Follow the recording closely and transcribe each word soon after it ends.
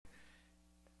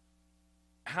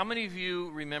How many of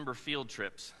you remember field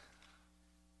trips?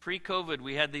 Pre-COVID,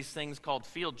 we had these things called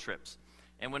field trips.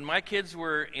 And when my kids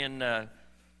were in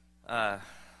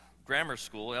grammar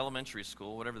school, elementary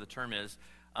school, whatever the term is,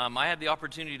 I had the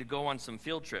opportunity to go on some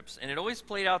field trips. And it always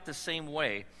played out the same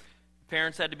way.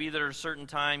 Parents had to be there at a certain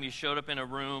time. You showed up in a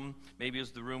room. Maybe it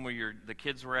was the room where the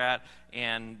kids were at.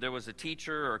 And there was a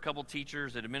teacher or a couple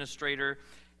teachers, an administrator.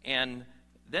 And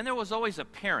then there was always a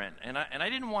parent. And I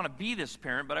didn't want to be this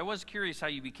parent, but I was curious how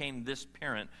you became this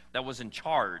parent that was in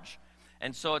charge.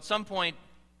 And so at some point,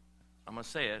 I'm going to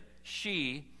say it,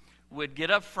 she would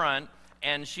get up front,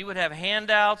 and she would have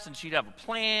handouts, and she'd have a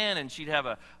plan, and she'd have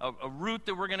a route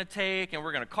that we're going to take, and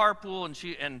we're going to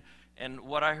carpool, and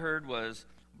what I heard was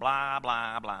blah,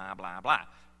 blah, blah, blah, blah.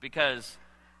 Because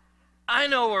I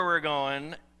know where we're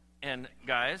going, and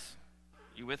guys,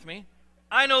 you with me?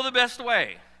 I know the best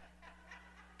way.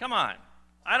 Come on.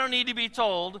 I don't need to be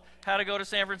told how to go to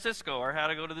San Francisco or how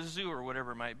to go to the zoo or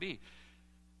whatever it might be.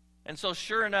 And so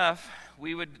sure enough,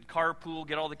 we would carpool,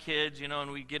 get all the kids,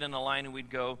 and we'd get in the line and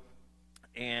we'd go.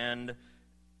 And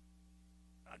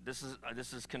this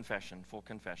is confession, full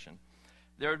confession.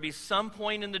 There would be some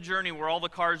point in the journey where all the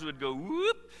cars would go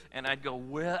whoop, and I'd go,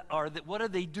 what are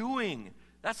they doing?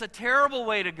 That's a terrible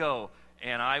way to go.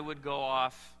 And I would go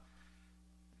off.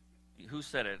 Who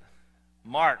said it?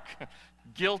 Mark.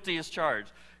 Guilty as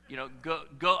charged.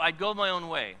 I'd go my own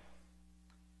way.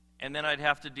 And then I'd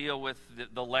have to deal with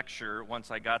the lecture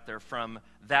once I got there from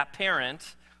that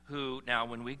parent who, now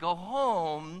when we go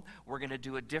home, we're going to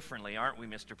do it differently, aren't we,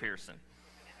 Mr. Pearson?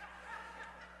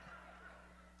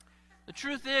 The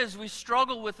truth is, we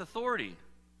struggle with authority.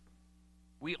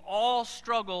 We all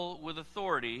struggle with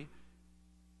authority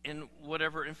in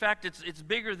whatever. In fact, it's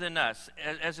bigger than us.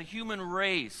 As a human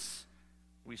race,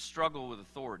 we struggle with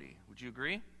authority. Would you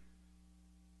agree?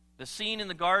 The scene in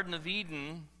the Garden of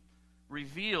Eden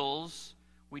reveals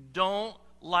we don't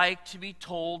like to be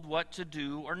told what to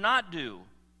do or not do.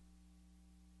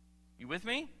 You with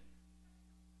me?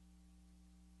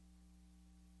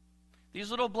 These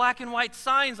little black and white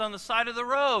signs on the side of the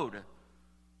road.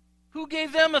 Who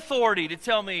gave them authority to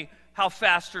tell me how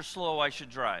fast or slow I should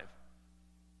drive?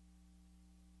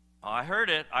 Oh, I heard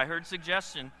it. I heard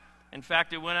suggestion. In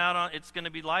fact, it went out it's going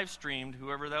to be live streamed,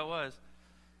 whoever that was.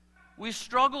 We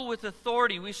struggle with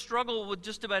authority. We struggle with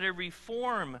just about every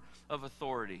form of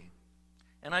authority.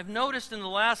 And I've noticed in the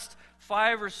last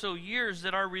 5 or so years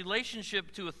that our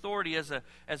relationship to authority as a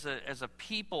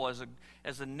people,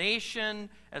 as a nation,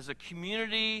 as a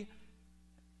community,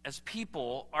 as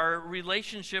people, our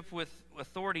relationship with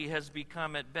authority has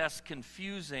become at best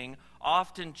confusing,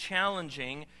 often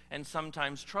challenging, and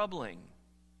sometimes troubling.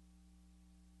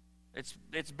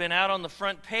 It's been out on the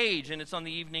front page and it's on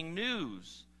the evening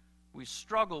news. We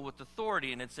struggle with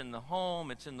authority, and it's in the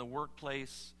home, it's in the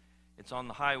workplace, it's on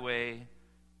the highway,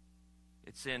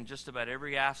 it's in just about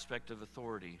every aspect of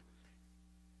authority.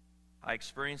 I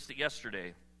experienced it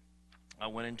yesterday. I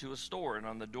went into a store, and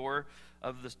on the door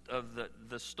of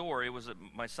the store, it was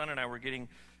my son and I were getting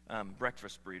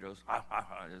breakfast burritos.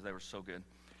 They were so good.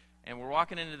 And we're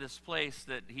walking into this place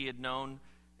that he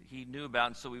knew about,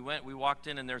 and so we walked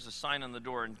in, and there's a sign on the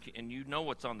door, and you know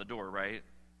what's on the door, right?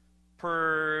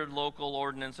 Per local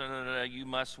ordinance, you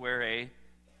must wear a.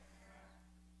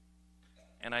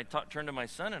 And I turned to my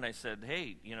son and I said,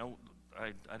 "Hey,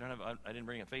 I didn't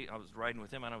bring a face. I was riding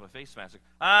with him. I don't have a face mask."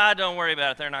 Don't worry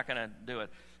about it. They're not going to do it.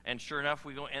 And sure enough,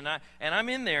 we go, and I'm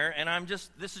in there, and this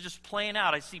is just playing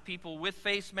out. I see people with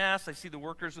face masks. I see the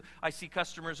workers. I see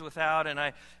customers without,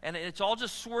 and it's all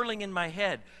just swirling in my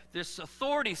head. This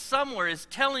authority somewhere is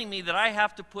telling me that I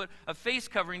have to put a face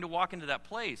covering to walk into that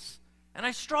place. And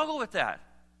I struggle with that.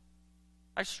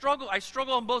 I struggle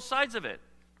on both sides of it.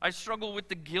 I struggle with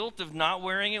the guilt of not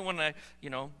wearing it when I,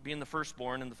 being the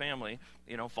firstborn in the family,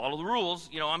 follow the rules.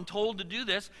 I'm told to do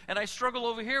this. And I struggle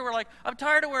over here where, I'm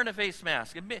tired of wearing a face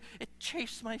mask. It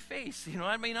chafes my face.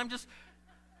 I'm just,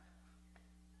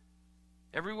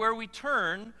 everywhere we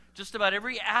turn, just about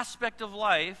every aspect of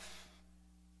life,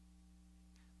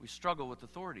 we struggle with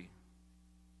authority.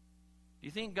 Do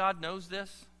you think God knows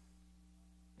this?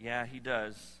 Yeah, He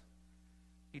does.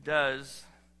 He does.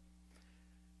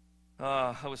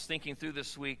 I was thinking through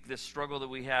this week, this struggle that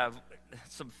we have,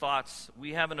 some thoughts.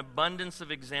 We have an abundance of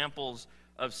examples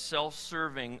of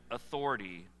self-serving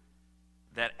authority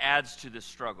that adds to this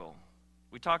struggle.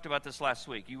 We talked about this last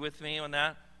week. You with me on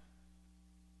that?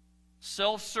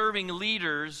 Self-serving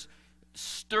leaders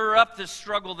stir up this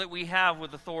struggle that we have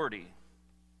with authority.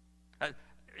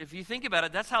 If you think about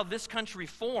it, that's how this country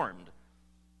formed.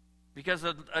 Because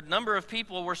a number of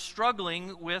people were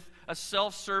struggling with a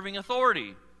self-serving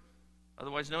authority.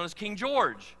 otherwise known as King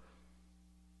George.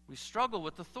 We struggle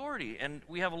with authority, and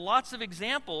we have lots of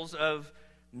examples of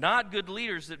not good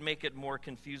leaders that make it more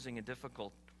confusing and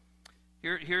difficult.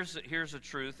 Here's a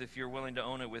truth, if you're willing to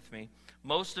own it with me.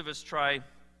 Most of us try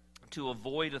to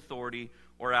avoid authority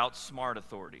or outsmart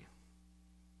authority.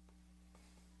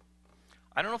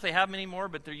 I don't know if they have them anymore,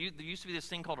 but there used to be this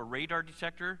thing called a radar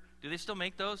detector. Do they still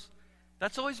make those?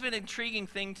 That's always been an intriguing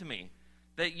thing to me.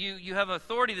 That you have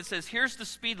authority that says, here's the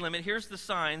speed limit, here's the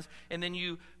signs, and then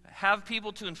you have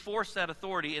people to enforce that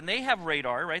authority, and they have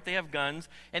radar, right? They have guns,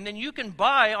 and then you can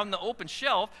buy on the open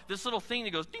shelf this little thing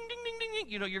that goes ding, ding, ding, ding,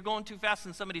 ding. You know, you're going too fast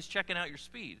and somebody's checking out your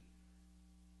speed.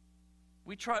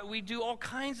 We do all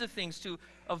kinds of things to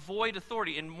avoid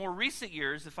authority. In more recent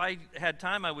years, if I had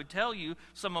time, I would tell you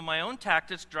some of my own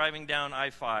tactics driving down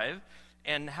I-5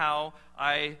 and how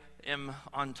I am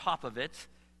on top of it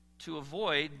to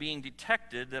avoid being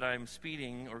detected that I'm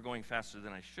speeding or going faster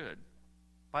than I should.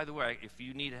 By the way, if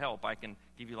you need help, I can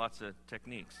give you lots of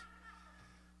techniques.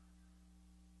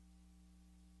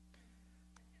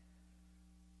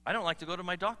 I don't like to go to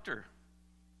my doctor.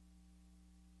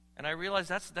 And I realize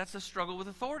that's a struggle with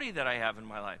authority that I have in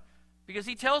my life. Because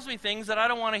he tells me things that I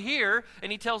don't want to hear,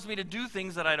 and he tells me to do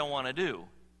things that I don't want to do.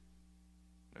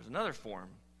 There's another form.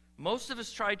 Most of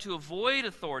us try to avoid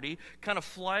authority, kind of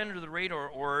fly under the radar,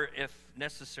 or if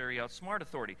necessary, outsmart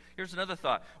authority. Here's another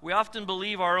thought. We often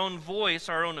believe our own voice,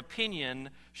 our own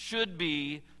opinion, should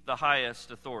be the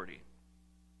highest authority.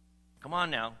 Come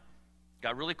on now.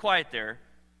 Got really quiet there.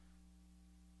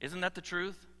 Isn't that the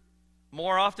truth?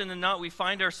 More often than not, we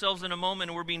find ourselves in a moment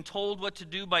and we're being told what to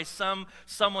do by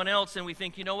someone else, and we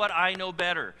think, you know what, I know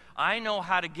better. I know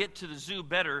how to get to the zoo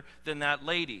better than that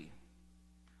lady.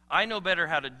 I know better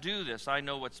how to do this. I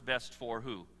know what's best for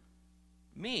who?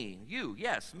 Me. You.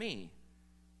 Yes, me.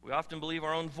 We often believe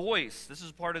our own voice. This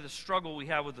is part of the struggle we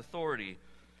have with authority.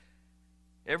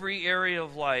 Every area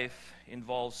of life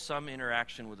involves some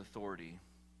interaction with authority.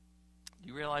 Do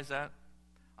you realize that?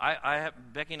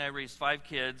 Becky and I raised 5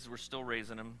 kids. We're still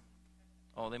raising them.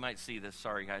 Oh, they might see this.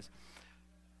 Sorry, guys.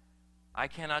 I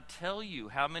cannot tell you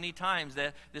how many times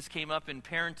that this came up in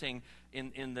parenting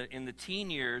in the teen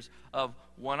years of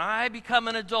when I become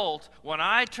an adult, when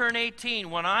I turn 18,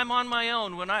 when I'm on my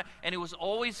own, and it was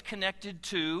always connected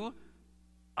to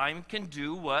I can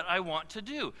do what I want to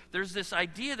do. There's this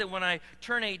idea that when I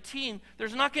turn 18,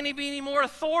 there's not going to be any more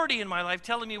authority in my life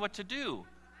telling me what to do.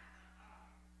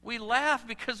 We laugh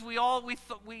because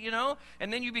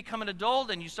and then you become an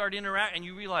adult and you start interacting and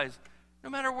you realize no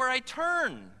matter where I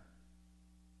turn,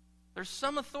 there's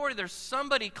some authority. There's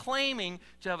somebody claiming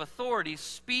to have authority,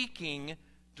 speaking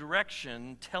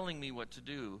direction, telling me what to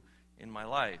do in my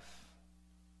life.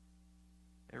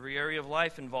 Every area of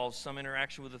life involves some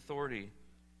interaction with authority.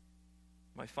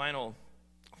 My final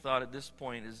thought at this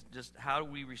point is just how do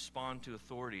we respond to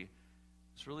authority?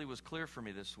 This really was clear for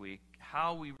me this week.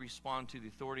 How we respond to the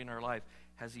authority in our life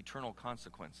has eternal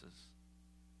consequences.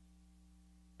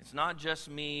 It's not just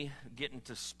me getting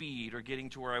to speed or getting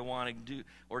to where I want to do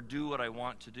or do what I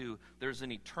want to do. There's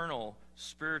an eternal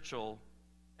spiritual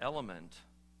element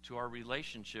to our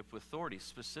relationship with authority,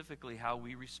 specifically how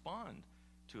we respond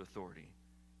to authority.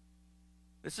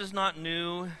 This is not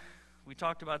new. We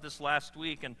talked about this last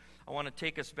week, and I want to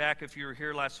take us back, if you were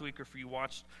here last week or if you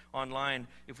watched online.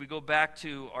 If we go back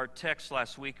to our text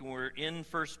last week, and we're in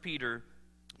 1 Peter,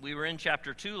 we were in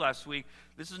chapter 2 last week.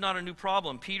 This is not a new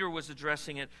problem. Peter was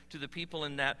addressing it to the people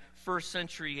in that first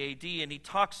century AD, and he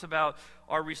talks about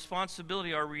our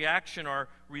responsibility, our reaction, our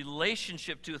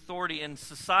relationship to authority in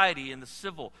society, in the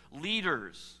civil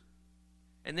leaders.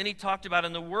 And then he talked about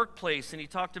in the workplace, and he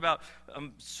talked about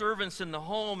servants in the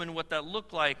home and what that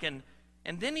looked like. And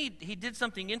then he did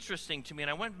something interesting to me, and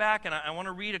I went back, and I want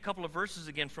to read a couple of verses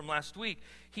again from last week.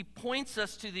 He points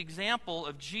us to the example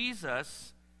of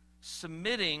Jesus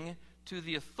submitting to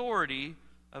the authority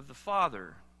of the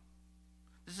Father.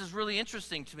 This is really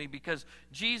interesting to me because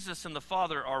Jesus and the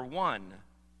Father are one,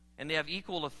 and they have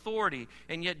equal authority,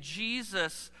 and yet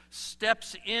Jesus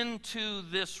steps into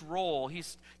this role. He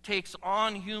takes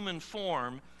on human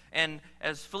form, and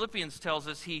as Philippians tells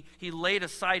us, he laid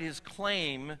aside his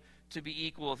claim to be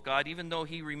equal with God. Even though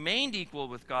he remained equal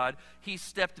with God, he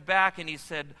stepped back and he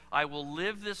said, I will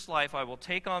live this life, I will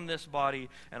take on this body,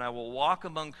 and I will walk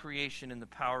among creation in the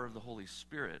power of the Holy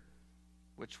Spirit,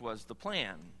 which was the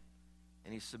plan.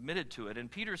 And he submitted to it.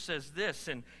 And Peter says this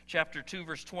in chapter 2,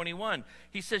 verse 21.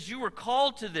 He says, you were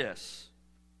called to this.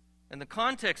 And the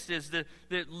context is that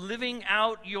living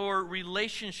out your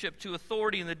relationship to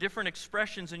authority and the different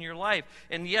expressions in your life.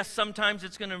 And yes, sometimes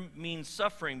it's going to mean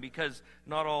suffering because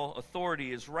not all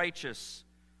authority is righteous.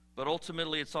 But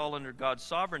ultimately, it's all under God's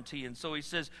sovereignty. And so he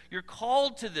says, you're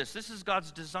called to this. This is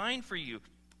God's design for you,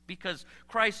 because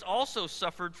Christ also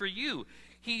suffered for you.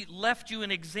 He left you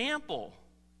an example.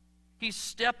 He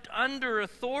stepped under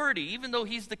authority, even though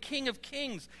he's the King of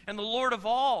kings and the Lord of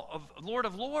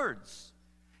lords.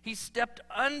 He stepped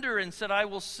under and said, I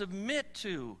will submit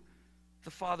to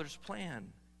the Father's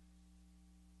plan.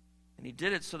 And he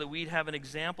did it so that we'd have an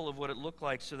example of what it looked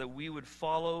like, so that we would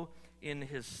follow in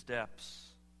his steps.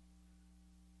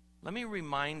 Let me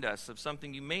remind us of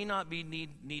something you may not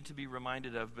need to be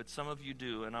reminded of, but some of you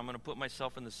do, and I'm going to put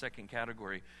myself in the second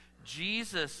category.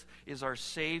 Jesus is our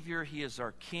Savior, he is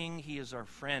our King, he is our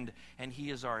friend, and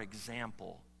he is our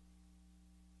example.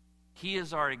 He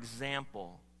is our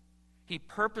example. He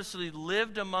purposely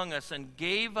lived among us and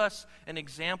gave us an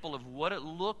example of what it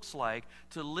looks like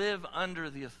to live under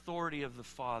the authority of the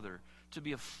Father, to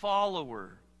be a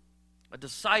follower, a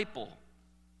disciple.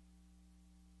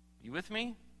 You with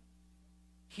me?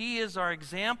 He is our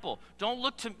example. Don't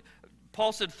look to,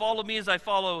 Paul said, follow me as I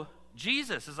follow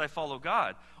Jesus, as I follow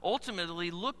God.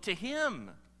 Ultimately, look to him.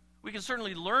 We can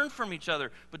certainly learn from each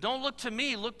other, but don't look to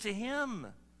me, look to him.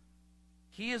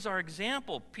 He is our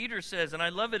example. Peter says, and I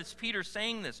love it, it's Peter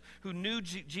saying this, who knew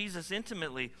Jesus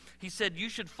intimately. He said, you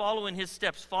should follow in his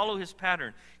steps, follow his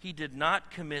pattern. He did not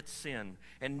commit sin,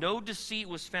 and no deceit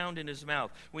was found in his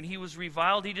mouth. When he was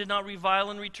reviled, he did not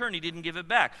revile in return. He didn't give it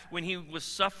back. When he was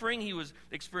suffering, he was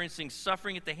experiencing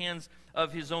suffering at the hands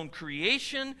of his own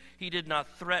creation. He did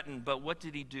not threaten, but what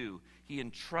did he do? He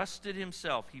entrusted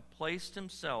himself. He placed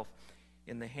himself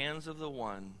in the hands of the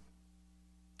one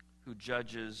who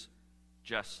judges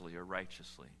justly or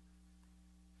righteously.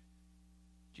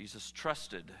 Jesus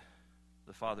trusted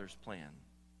the Father's plan.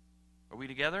 Are we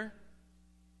together?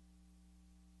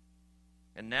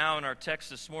 And now in our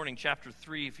text this morning, chapter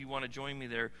 3, if you want to join me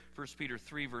there, 1 Peter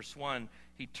 3, verse 1,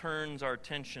 he turns our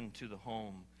attention to the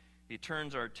home. He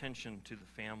turns our attention to the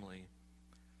family.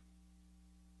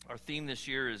 Our theme this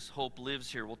year is Hope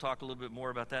Lives Here. We'll talk a little bit more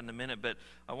about that in a minute, but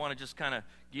I want to just kind of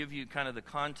give you kind of the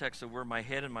context of where my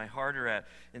head and my heart are at,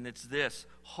 and it's this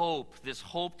hope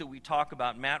that we talk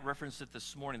about. Matt referenced it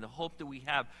this morning, the hope that we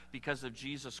have because of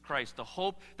Jesus Christ, the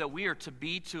hope that we are to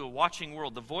be to a watching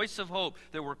world. The voice of hope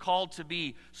that we're called to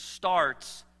be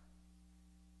starts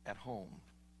at home.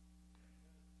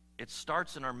 It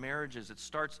starts in our marriages. It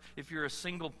starts, if you're a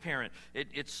single parent,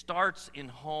 it starts in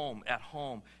home, at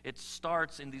home. It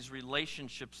starts in these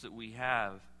relationships that we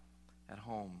have at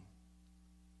home.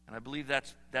 And I believe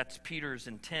that's Peter's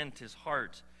intent, his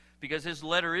heart, because his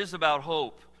letter is about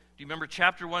hope. Do you remember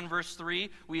chapter 1, verse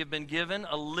 3? We have been given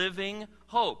a living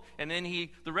hope. And then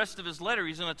the rest of his letter,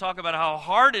 he's going to talk about how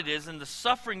hard it is and the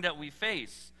suffering that we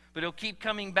face. But he'll keep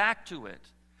coming back to it.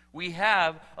 We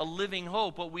have a living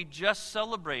hope. What we just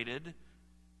celebrated,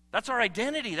 that's our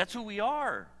identity. That's who we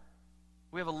are.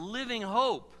 We have a living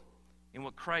hope in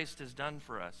what Christ has done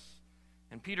for us.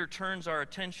 And Peter turns our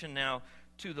attention now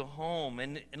to the home.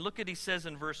 And look at what he says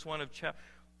in verse 1 of chapter.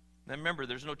 Now remember,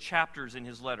 there's no chapters in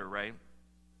his letter, right?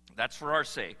 That's for our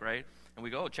sake, right? And we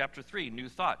go, chapter 3, new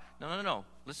thought. No.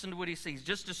 Listen to what he says. He's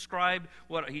just described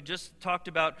what he just talked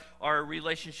about, our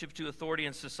relationship to authority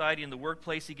in society, in the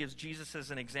workplace. He gives Jesus as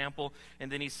an example.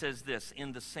 And then he says this,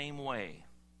 in the same way.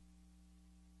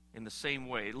 In the same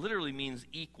way. It literally means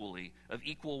equally, of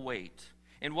equal weight.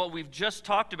 And what we've just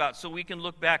talked about, so we can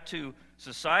look back to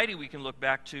society, we can look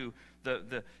back to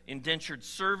the indentured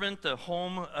servant, the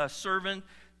home servant,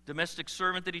 domestic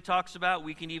servant that he talks about.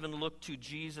 We can even look to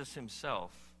Jesus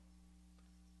himself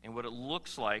and what it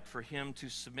looks like for him to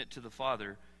submit to the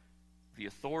Father, the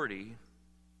authority.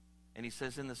 And he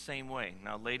says in the same way.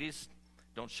 Now, ladies,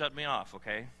 don't shut me off,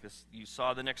 okay? You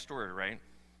saw the next word, right?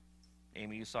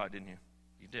 Amy, you saw it, didn't you?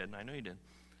 You did. I know you did.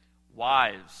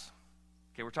 Wives.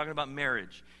 Okay, we're talking about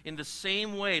marriage. In the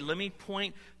same way, let me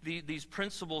point these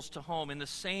principles to home. In the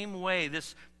same way,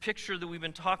 this picture that we've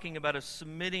been talking about of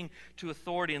submitting to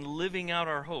authority and living out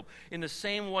our hope. In the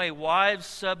same way, wives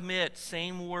submit,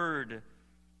 same word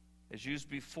as used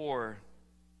before.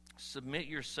 Submit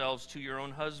yourselves to your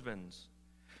own husbands.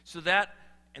 So that,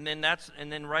 and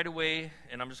then right away,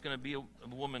 and I'm just going to be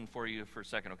a woman for you for a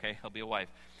second, okay? I'll be a wife.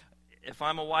 If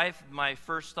I'm a wife, my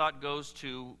first thought goes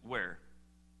to where?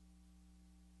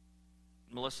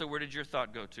 Melissa, where did your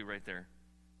thought go to right there?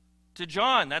 To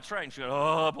John, that's right. And she went,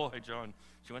 oh boy, John.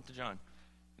 She went to John.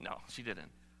 No, she didn't.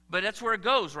 But that's where it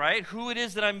goes, right? Who it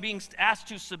is that I'm being asked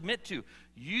to submit to.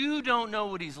 You don't know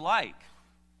what he's like.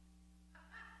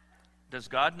 Does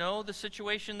God know the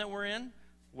situation that we're in?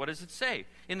 What does it say?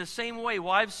 In the same way,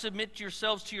 wives, submit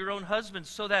yourselves to your own husbands,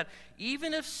 so that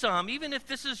even if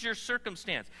this is your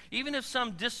circumstance, even if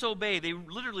some disobey, they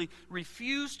literally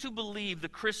refuse to believe the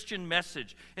Christian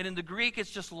message. And in the Greek,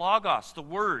 it's just logos, the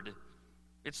word.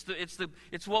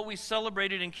 It's what we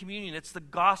celebrated in communion. It's the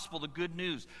gospel, the good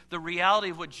news, the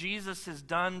reality of what Jesus has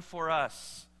done for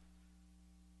us,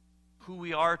 who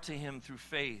we are to him through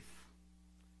faith.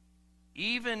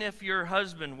 Even if your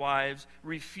husband, wives,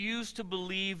 refuse to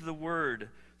believe the word,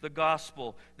 the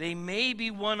gospel, they may be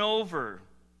won over.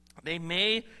 They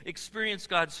may experience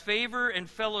God's favor and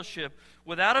fellowship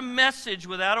without a message,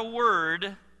 without a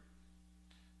word.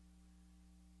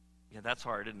 Yeah, that's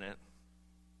hard, isn't it?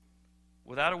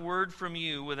 Without a word from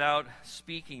you, without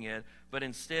speaking it, but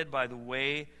instead by the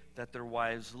way that their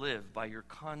wives live, by your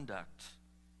conduct,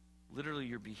 literally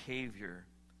your behavior.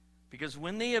 Because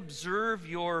when they observe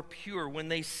you're pure, when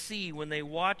they see, when they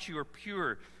watch you're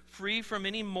pure, free from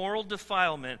any moral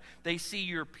defilement, they see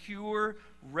your pure,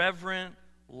 reverent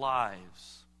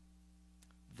lives.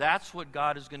 That's what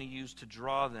God is going to use to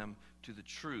draw them to the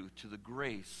truth, to the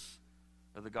grace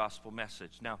of the gospel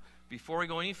message. Now, before we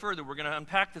go any further, we're going to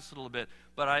unpack this a little bit,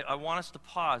 but I want us to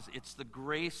pause. It's the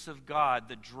grace of God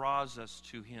that draws us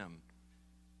to him.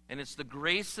 And it's the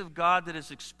grace of God that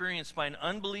is experienced by an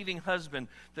unbelieving husband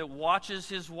that watches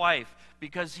his wife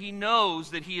because he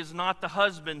knows that he is not the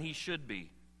husband he should be.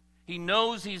 He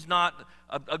knows he's not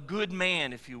a good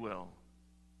man, if you will.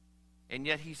 And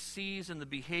yet he sees in the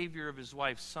behavior of his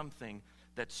wife something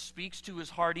that speaks to his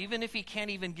heart, even if he can't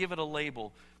even give it a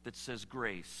label, that says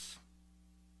grace.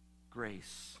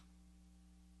 Grace.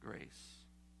 Grace.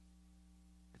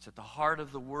 It's at the heart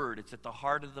of the word. It's at the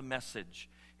heart of the message.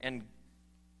 And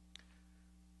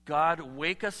God,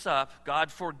 wake us up.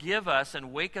 God, forgive us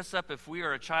and wake us up if we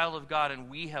are a child of God and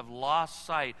we have lost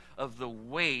sight of the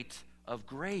weight of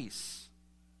grace.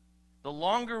 The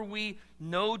longer we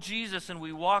know Jesus and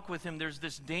we walk with him, there's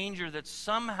this danger that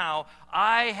somehow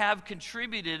I have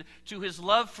contributed to his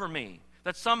love for me,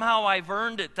 that somehow I've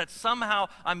earned it, that somehow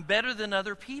I'm better than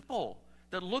other people,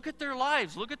 that look at their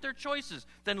lives, look at their choices,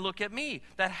 then look at me.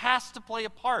 That has to play a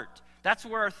part. That's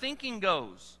where our thinking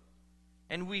goes.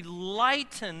 And we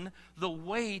lighten the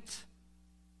weight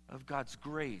of God's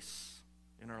grace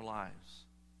in our lives.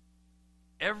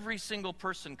 Every single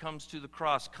person comes to the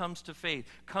cross, comes to faith,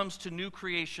 comes to new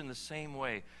creation the same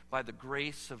way, by the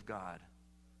grace of God.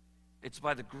 It's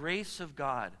by the grace of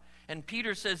God. And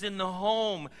Peter says in the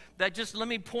home, that just let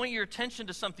me point your attention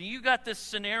to something. You got this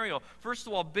scenario. First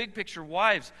of all, big picture,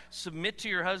 wives, submit to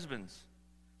your husbands.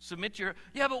 Submit to your,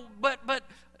 yeah, but,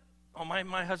 oh,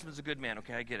 my husband's a good man.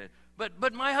 Okay, I get it.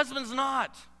 But my husband's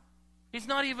not. He's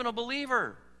not even a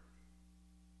believer.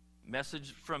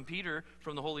 Message from Peter,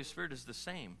 from the Holy Spirit, is the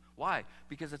same. Why?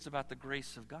 Because it's about the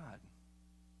grace of God.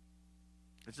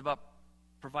 It's about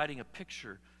providing a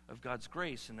picture of God's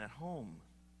grace in that home.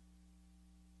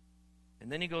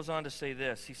 And then he goes on to say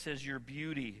this. He says, your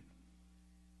beauty.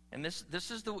 And this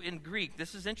is in Greek,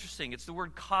 this is interesting. It's the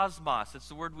word cosmos. It's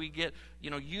the word we get,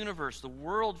 universe, the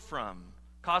world from.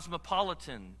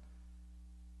 Cosmopolitan.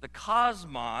 The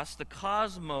cosmos,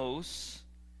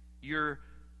 your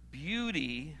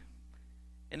beauty,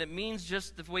 and it means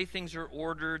just the way things are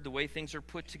ordered, the way things are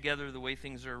put together, the way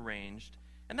things are arranged.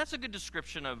 And that's a good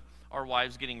description of our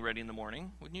wives getting ready in the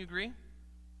morning. Wouldn't you agree?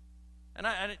 And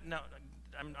I'm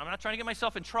not trying to get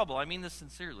myself in trouble. I mean this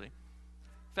sincerely.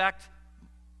 In fact,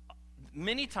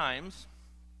 many times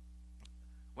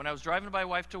when I was driving my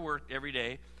wife to work every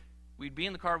day, we'd be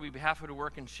in the car, we'd be halfway to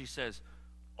work, and she says,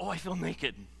 oh, I feel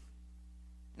naked.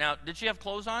 Now, did she have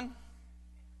clothes on?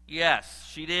 Yes,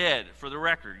 she did, for the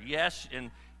record. Yes,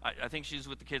 and I think she's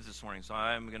with the kids this morning, so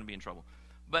I'm going to be in trouble.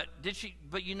 But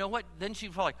you know what? Then she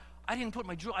felt like, I didn't put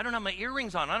my jewelry, I don't have my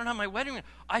earrings on, I don't have my wedding ring.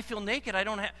 I feel naked,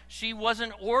 she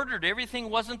wasn't ordered. Everything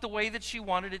wasn't the way that she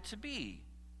wanted it to be.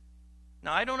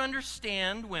 Now, I don't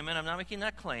understand women, I'm not making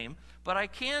that claim, but I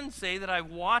can say that I've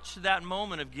watched that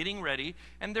moment of getting ready,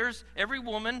 and every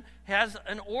woman has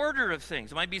an order of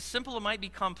things. It might be simple, it might be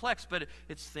complex, but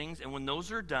it's things, and when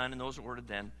those are done and those are ordered,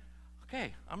 then,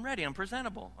 okay, I'm ready, I'm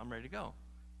presentable, I'm ready to go.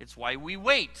 It's why we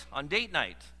wait on date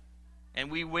night,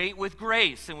 and we wait with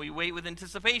grace, and we wait with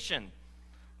anticipation,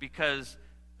 because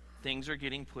things are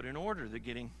getting put in order. They're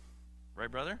getting, right,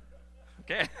 brother?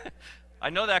 Okay. I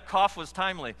know that cough was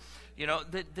timely.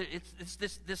 It's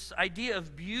this idea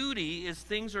of beauty is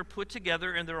things are put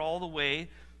together and they're all the way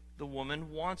the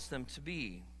woman wants them to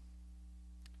be.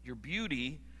 Your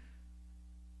beauty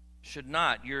should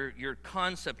not, your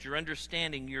concept, your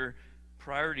understanding, your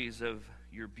priorities of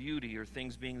your beauty or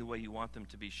things being the way you want them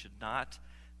to be should not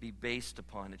be based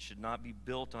upon. It should not be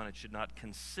built on. It should not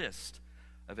consist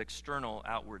of external,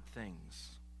 outward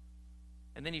things.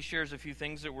 And then he shares a few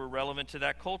things that were relevant to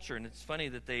that culture. And it's funny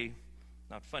that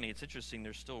not funny, it's interesting,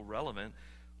 they're still relevant,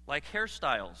 like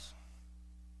hairstyles.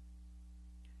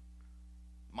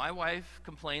 My wife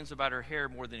complains about her hair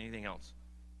more than anything else.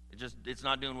 It's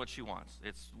not doing what she wants.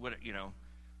 It's what,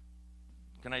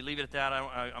 Can I leave it at that?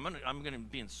 I'm going to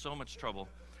be in so much trouble.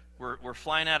 We're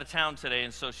flying out of town today,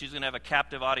 and so she's going to have a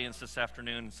captive audience this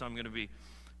afternoon. And so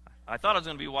I thought I was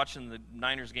going to be watching the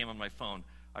Niners game on my phone.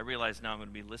 I realize now I'm going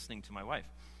to be listening to my wife.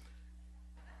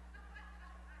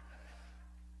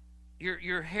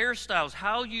 Your hairstyles,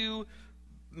 how you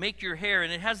make your hair,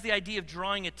 and it has the idea of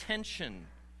drawing attention,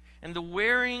 and the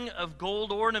wearing of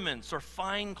gold ornaments or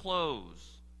fine clothes.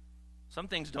 Some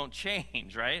things don't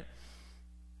change, right?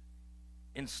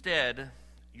 Instead,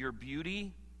 your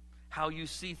beauty, how you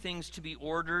see things to be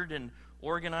ordered and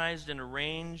organized and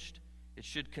arranged, it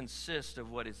should consist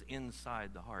of what is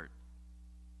inside the heart.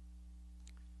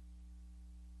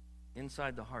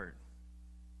 Inside the heart.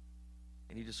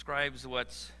 And he describes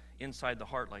what's inside the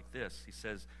heart like this. He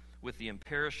says, with the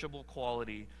imperishable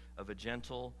quality of a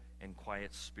gentle and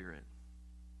quiet spirit.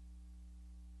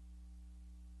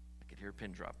 I could hear a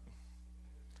pin drop.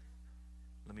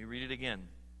 Let me read it again.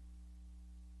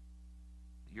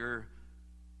 Your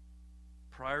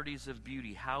priorities of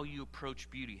beauty, how you approach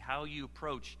beauty, how you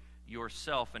approach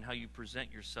yourself and how you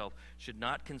present yourself should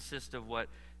not consist of what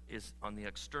is on the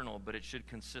external, but it should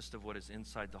consist of what is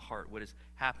inside the heart, what is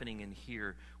happening in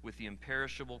here, with the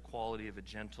imperishable quality of a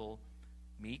gentle,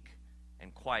 meek,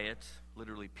 and quiet,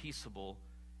 literally peaceable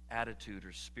attitude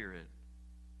or spirit.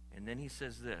 And then he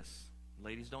says this.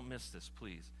 Ladies, don't miss this,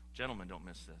 please. Gentlemen, don't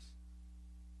miss this.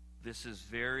 This is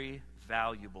very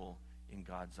valuable in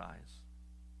God's eyes.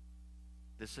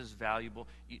 This is valuable.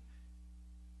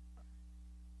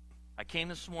 I came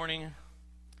this morning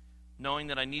knowing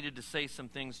that I needed to say some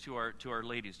things to our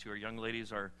ladies, to our young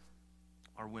ladies, our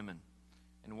women.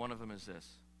 And one of them is this.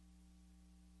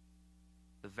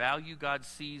 The value God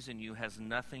sees in you has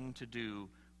nothing to do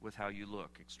with how you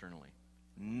look externally.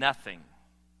 Nothing.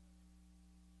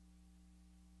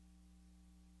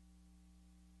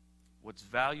 What's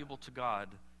valuable to God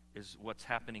is what's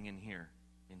happening in here,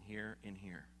 in here, in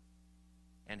here.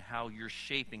 And how you're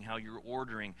shaping, how you're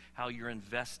ordering, how you're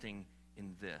investing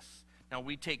in this. Now,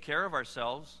 we take care of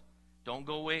ourselves. Don't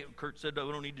go away. Kurt said, oh,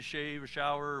 we don't need to shave or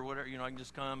shower or whatever. I can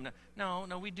just come. No,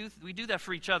 we do that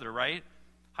for each other, right?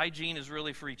 Hygiene is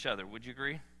really for each other. Would you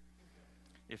agree?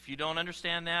 If you don't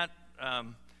understand that,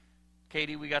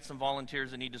 Katie, we got some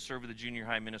volunteers that need to serve with the junior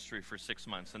high ministry for 6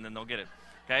 months, and then they'll get it,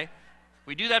 okay?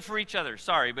 We do that for each other.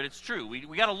 Sorry, but it's true.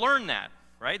 We got to learn that,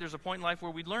 right? There's a point in life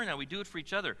where we learn that. We do it for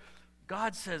each other.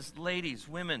 God says, ladies,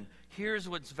 women, here's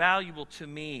what's valuable to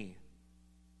me.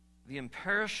 The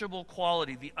imperishable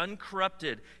quality, the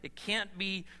uncorrupted, it can't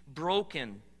be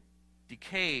broken,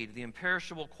 decayed, the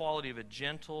imperishable quality of a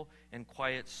gentle and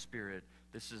quiet spirit.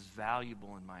 This is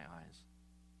valuable in my eyes.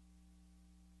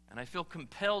 And I feel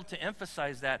compelled to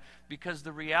emphasize that because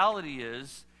the reality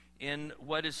is, in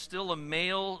what is still a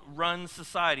male-run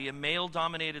society, a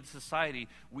male-dominated society,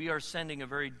 we are sending a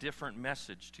very different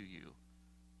message to you.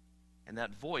 And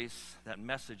that voice, that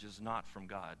message is not from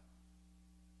God.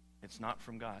 It's not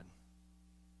from God.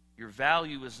 Your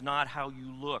value is not how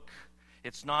you look.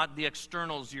 It's not the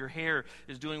externals. Your hair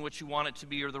is doing what you want it to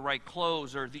be, or the right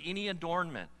clothes, or any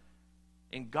adornment.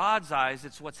 In God's eyes,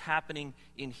 it's what's happening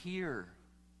in here.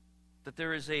 That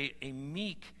there is a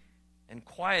meek and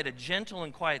quiet, a gentle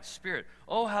and quiet spirit.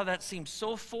 Oh, how that seems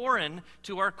so foreign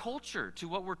to our culture, to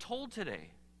what we're told today.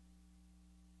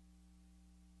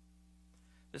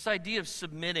 This idea of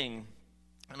submitting,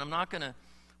 and I'm not going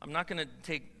to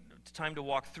take time to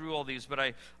walk through all these, but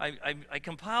I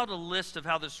compiled a list of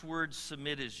how this word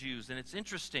submit is used, and it's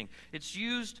interesting. It's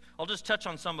used, I'll just touch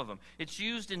on some of them. It's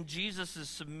used in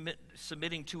Jesus'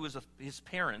 submitting to his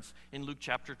parents in Luke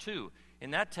chapter 2.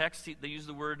 In that text, they use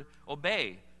the word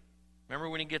obey. Remember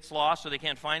when he gets lost or they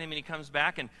can't find him and he comes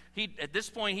back, and at this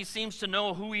point he seems to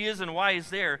know who he is and why he's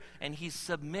there, and he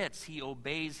submits, he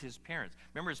obeys his parents.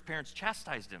 Remember, his parents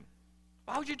chastised him.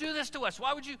 Why would you do this to us?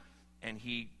 Why would you? And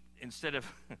he, instead of,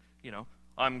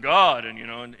 I'm God,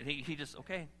 and he just,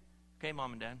 okay,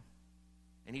 Mom and Dad.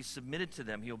 And he submitted to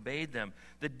them. He obeyed them.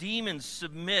 The demons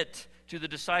submit to the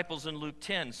disciples in Luke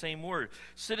 10, same word.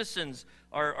 Citizens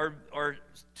are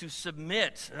to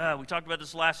submit, we talked about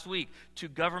this last week, to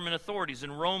government authorities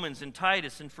in Romans and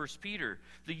Titus and 1 Peter.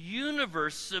 The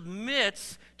universe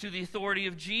submits to the authority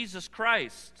of Jesus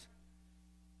Christ.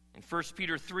 In 1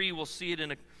 Peter 3, we'll see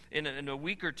it in a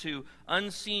week or two,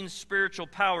 unseen spiritual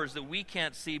powers that we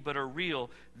can't see but are real,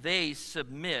 they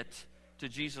submit to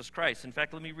Jesus Christ. In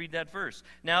fact, let me read that verse.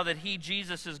 Now that he,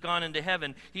 Jesus, has gone into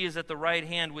heaven, he is at the right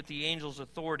hand with the angels,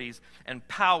 authorities, and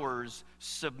powers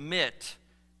submit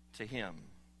to him.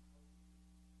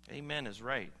 Amen is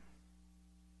right.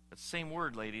 That's the same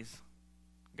word, ladies.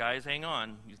 Guys, hang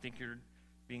on. You think you're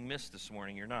being missed this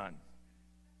morning. You're not.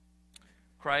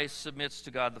 Christ submits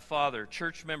to God the Father.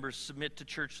 Church members submit to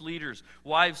church leaders.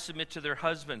 Wives submit to their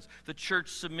husbands. The church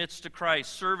submits to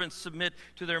Christ. Servants submit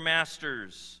to their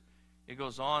masters. It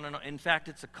goes on and on. In fact,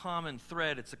 it's a common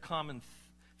thread. It's a common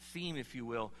theme, if you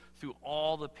will, through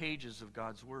all the pages of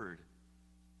God's Word.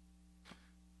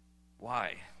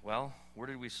 Why? Well, where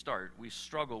did we start? We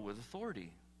struggle with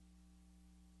authority.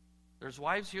 There's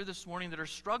wives here this morning that are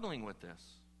struggling with this.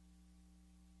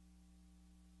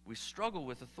 We struggle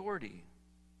with authority.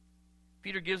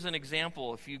 Peter gives an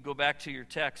example. If you go back to your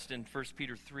text in 1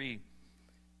 Peter 3.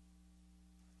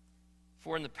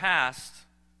 For in the past,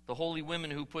 the holy women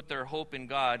who put their hope in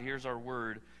God, here's our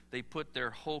word, they put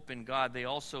their hope in God. They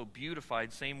also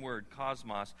beautified, same word,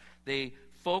 cosmos. They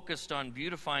focused on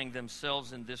beautifying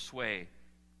themselves in this way.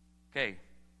 Okay,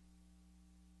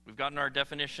 we've gotten our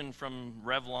definition from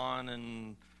Revlon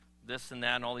and this and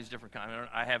that and all these different kinds.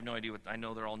 I have no idea I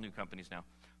know they're all new companies now.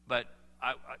 But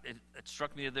it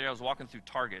struck me the other day, I was walking through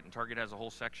Target, and Target has a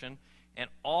whole section, and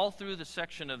all through the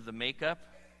section of the makeup,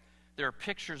 there are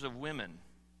pictures of women.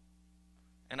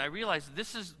 And I realized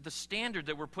this is the standard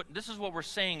that we're putting. This is what we're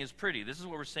saying is pretty. This is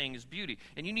what we're saying is beauty.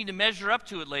 And you need to measure up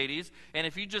to it, ladies. And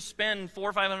if you just spend $400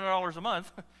 or $500 a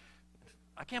month,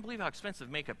 I can't believe how expensive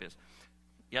makeup is.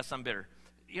 Yes, I'm bitter.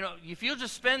 You know, if you'll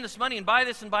just spend this money and buy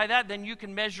this and buy that, then you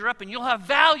can measure up and you'll have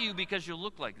value because you'll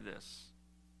look like this.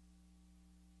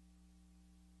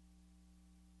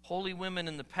 Holy women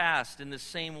in the past, in the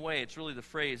same way, it's really the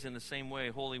phrase, in the same way,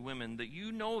 holy women that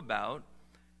you know about,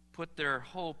 put their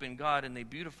hope in God and they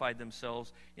beautified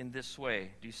themselves in this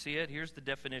way. Do you see it? Here's the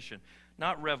definition.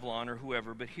 Not Revlon or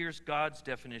whoever, but here's God's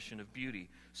definition of beauty.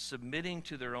 Submitting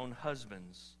to their own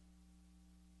husbands,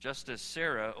 just as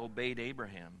Sarah obeyed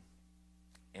Abraham.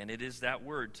 And it is that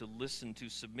word, to listen to,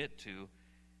 submit to,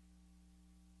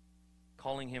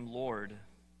 calling him Lord.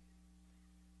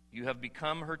 You have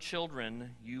become her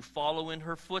children. You follow in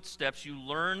her footsteps. You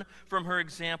learn from her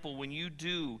example. When you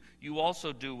do, you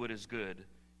also do what is good,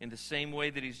 in the same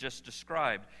way that he's just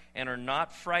described, and are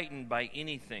not frightened by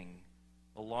anything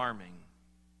alarming.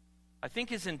 I think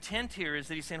his intent here is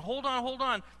that he's saying, hold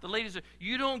on. The ladies,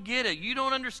 you don't get it. You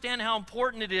don't understand how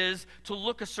important it is to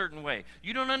look a certain way.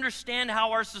 You don't understand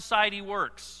how our society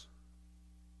works.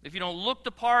 If you don't look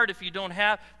the part, if you don't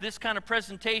have this kind of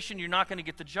presentation, you're not going to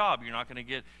get the job. You're not going to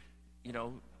get,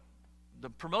 the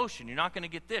promotion. You're not going to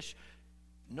get this.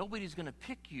 Nobody's going to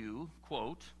pick you,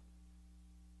 quote,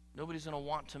 nobody's going to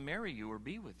want to marry you or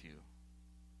be with you.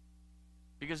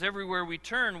 Because everywhere we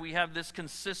turn, we have this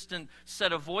consistent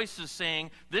set of voices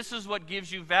saying, this is what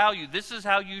gives you value. This is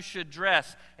how you should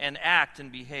dress and act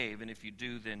and behave. And if you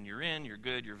do, then you're in, you're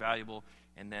good, you're valuable,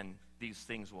 and then these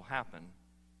things will happen.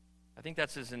 I think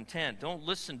that's his intent. Don't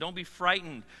listen. Don't be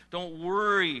frightened. Don't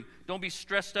worry. Don't be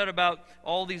stressed out about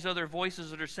all these other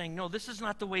voices that are saying, no, this is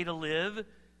not the way to live.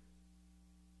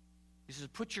 He says,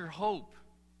 put your hope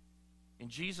in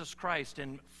Jesus Christ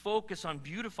and focus on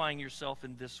beautifying yourself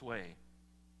in this way.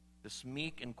 This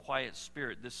meek and quiet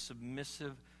spirit, this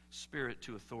submissive spirit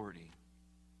to authority.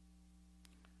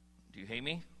 Do you hate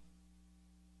me?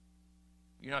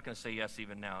 You're not going to say yes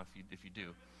even now if you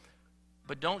do.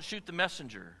 But don't shoot the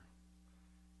messenger.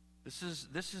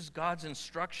 This is God's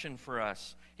instruction for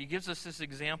us. He gives us this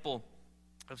example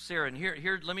of Sarah. And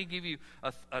here let me give you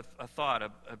a thought,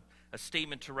 a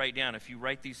statement to write down. If you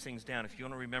write these things down, if you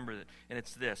want to remember it, and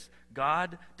it's this: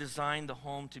 God designed the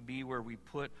home to be where we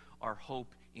put our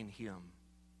hope in Him.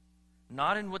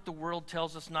 Not in what the world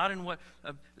tells us, not in what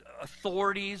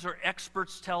authorities or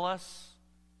experts tell us,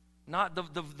 not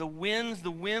the winds, the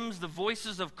whims, the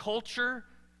voices of culture.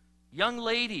 Young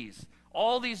ladies,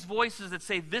 all these voices that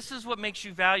say, this is what makes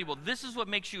you valuable, this is what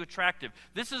makes you attractive,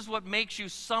 this is what makes you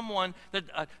someone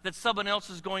that someone else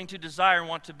is going to desire and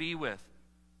want to be with.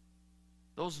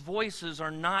 Those voices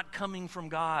are not coming from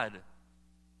God.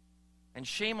 And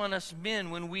shame on us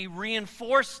men when we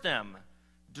reinforce them,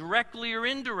 directly or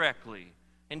indirectly,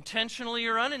 intentionally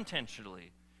or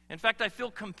unintentionally. In fact, I feel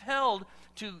compelled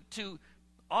to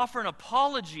offer an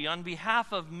apology on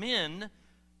behalf of men,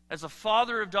 as a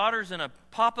father of daughters and a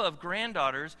papa of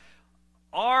granddaughters.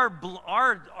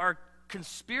 Our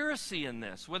conspiracy in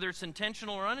this, whether it's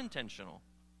intentional or unintentional.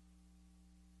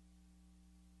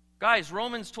 Guys,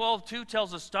 Romans 12:2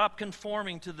 tells us stop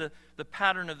conforming to the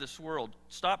pattern of this world.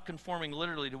 Stop conforming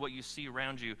literally to what you see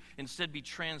around you. Instead, be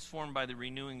transformed by the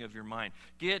renewing of your mind.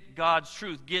 Get God's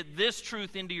truth. Get this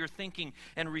truth into your thinking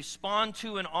and respond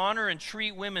to and honor and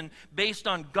treat women based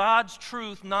on God's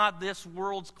truth, not this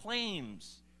world's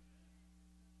claims.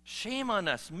 Shame on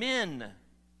us, men.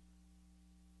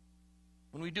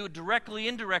 When we do it directly,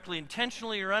 indirectly,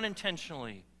 intentionally or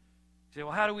unintentionally. You say,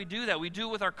 well, how do we do that? We do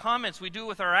it with our comments. We do it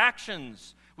with our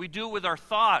actions. We do it with our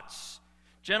thoughts.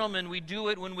 Gentlemen, we do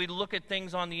it when we look at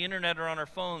things on the internet or on our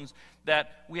phones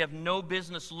that we have no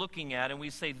business looking at, and we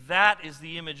say that is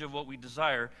the image of what we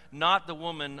desire, not the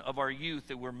woman of our youth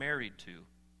that we're married to.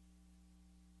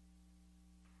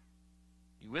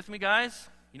 You with me, guys?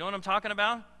 You know what I'm talking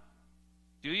about?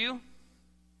 Do you?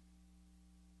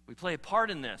 We play a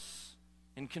part in this.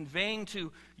 In conveying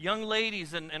to young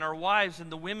ladies and our wives and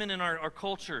the women in our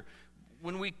culture,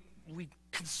 when we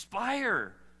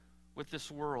conspire with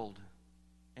this world.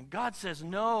 And God says,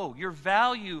 no, your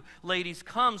value, ladies,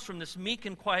 comes from this meek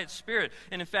and quiet spirit.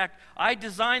 And in fact, I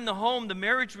designed the home, the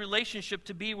marriage relationship,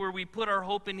 to be where we put our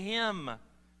hope in Him.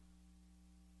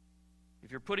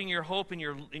 If you're putting your hope in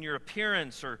your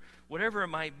appearance or whatever it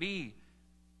might be,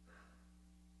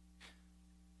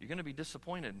 you're going to be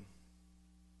disappointed.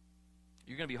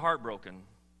 You're going to be heartbroken.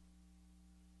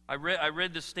 I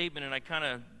read this statement and I kind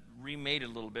of remade it a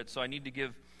little bit, so I need to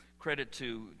give credit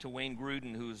to Wayne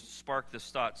Grudem, who's sparked this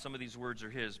thought. Some of these words are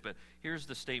his, but here's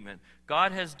the statement.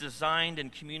 God has designed and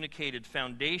communicated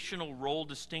foundational role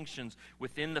distinctions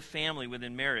within the family,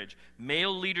 within marriage.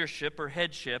 Male leadership or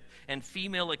headship and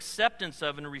female acceptance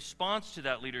of and response to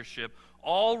that leadership,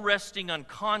 all resting on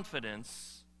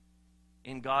confidence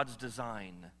in God's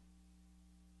design.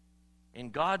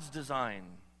 In God's design.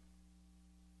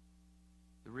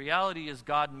 The reality is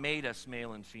God made us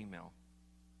male and female.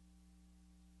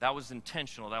 That was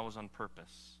intentional. That was on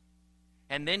purpose.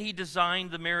 And then He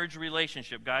designed the marriage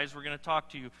relationship. Guys, we're going to talk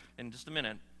to you in just a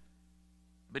minute.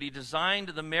 But He designed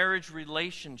the marriage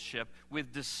relationship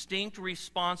with distinct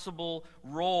responsible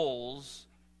roles,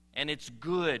 and it's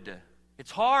good.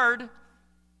 It's hard.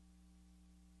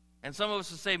 And some of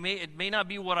us would say, it may not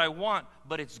be what I want,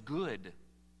 but it's good.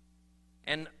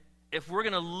 And if we're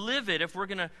going to live it, if we're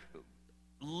going to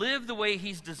live the way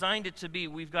He's designed it to be,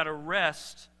 we've got to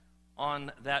rest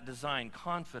on that design,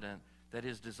 confident that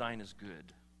His design is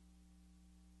good.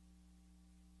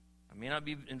 I may not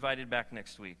be invited back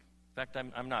next week. In fact,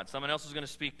 I'm not. Someone else is going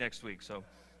to speak next week, so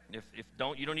if you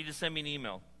don't need to send me an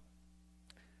email.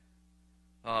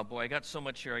 Oh boy, I got so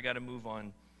much here. I got to move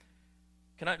on.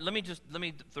 Let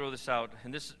me throw this out,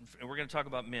 and we're going to talk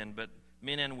about men, but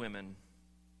men and women.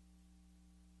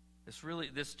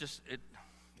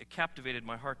 It captivated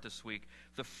my heart this week.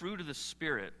 The fruit of the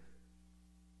Spirit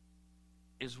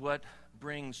is what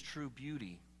brings true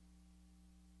beauty.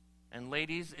 And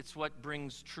ladies, it's what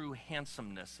brings true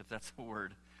handsomeness, if that's a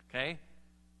word, okay?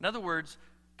 In other words,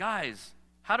 guys,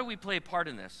 how do we play a part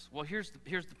in this? Well, here's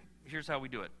how we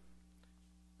do it.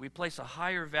 We place a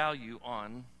higher value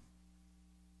on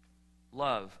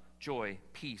love, joy,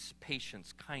 peace,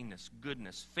 patience, kindness,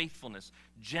 goodness, faithfulness,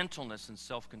 gentleness, and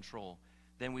self-control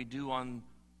than we do on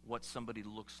what somebody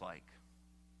looks like.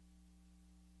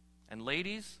 And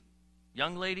ladies,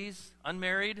 young ladies,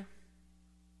 unmarried,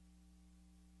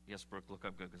 yes, Brooke, look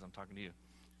up good because I'm talking to you.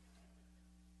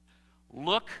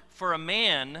 Look for a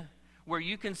man where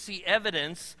you can see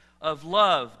evidence of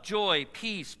love, joy,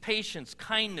 peace, patience,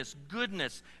 kindness,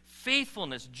 goodness,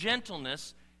 faithfulness,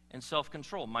 gentleness, and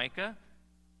self-control. Micah,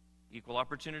 equal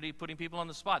opportunity, putting people on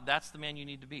the spot. That's the man you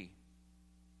need to be.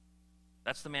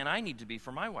 That's the man I need to be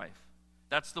for my wife.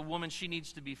 That's the woman she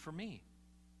needs to be for me.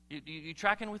 You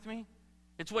tracking with me?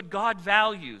 It's what God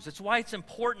values. It's why it's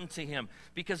important to Him.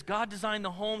 Because God designed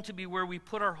the home to be where we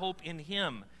put our hope in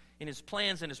Him, in His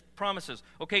plans and His promises.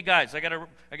 Okay, guys, I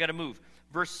gotta move.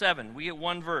 Verse 7, we get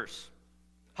one verse.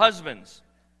 Husbands,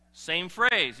 same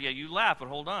phrase. Yeah, you laugh, but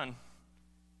hold on.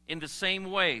 In the same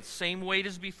weight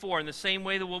as before, in the same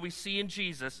way that what we see in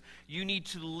Jesus, you need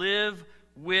to live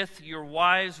with your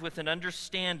wives with an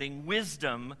understanding,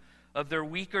 wisdom of their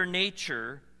weaker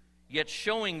nature, yet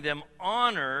showing them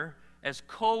honor as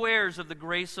co-heirs of the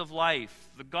grace of life,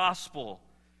 the gospel,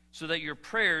 so that your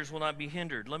prayers will not be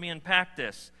hindered. Let me unpack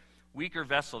this. Weaker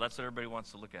vessel, that's what everybody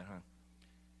wants to look at, huh?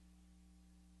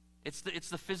 It's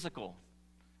the physical.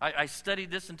 I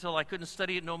studied this until I couldn't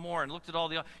study it no more and looked at all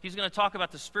the... He's going to talk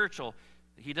about the spiritual.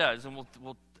 He does, and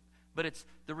but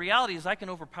the reality is I can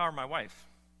overpower my wife.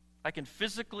 I can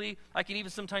physically, I can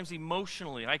even sometimes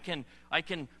emotionally. I can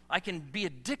be a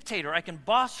dictator. I can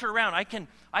boss her around.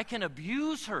 I can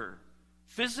abuse her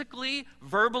physically,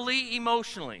 verbally,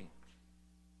 emotionally.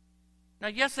 Now,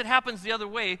 yes, it happens the other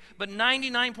way, but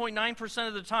 99.9%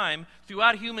 of the time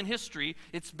throughout human history,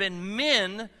 it's been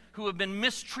men who have been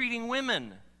mistreating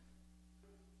women.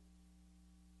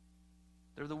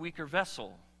 They're the weaker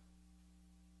vessel,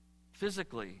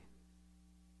 physically.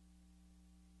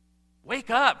 Wake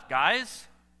up, guys.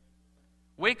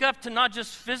 Wake up to not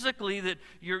just physically that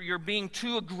you're being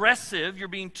too aggressive, you're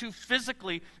being too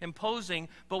physically imposing,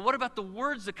 but what about the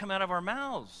words that come out of our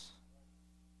mouths?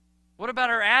 What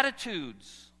about our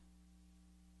attitudes?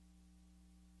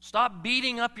 Stop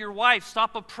beating up your wife.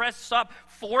 Stop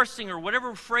forcing her,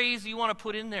 whatever phrase you want to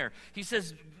put in there. He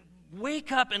says,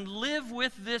 wake up and live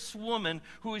with this woman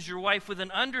who is your wife with an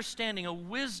understanding, a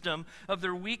wisdom of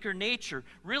their weaker nature.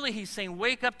 Really, he's saying,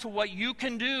 wake up to what you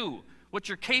can do, what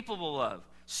you're capable of.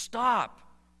 Stop.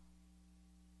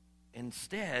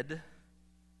 Instead,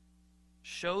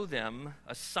 show them,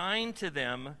 assign to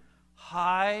them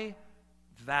high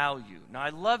value. Now, I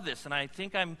love this, and I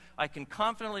think I can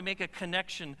confidently make a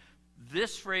connection,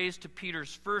 this phrase to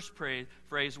Peter's first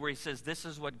phrase where he says, this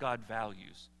is what God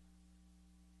values.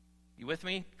 You with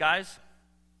me, guys?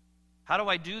 How do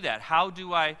I do that? How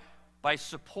do I, by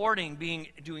supporting,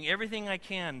 doing everything I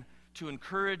can to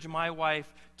encourage my wife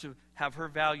to have her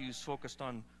values focused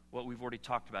on what we've already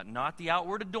talked about, not the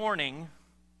outward adorning.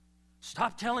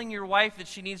 Stop telling your wife that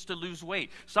she needs to lose weight.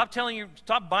 Stop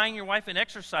buying your wife an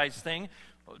exercise thing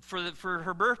for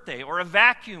her birthday, or a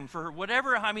vacuum for her,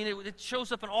 whatever. I mean, it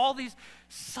shows up in all these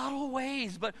subtle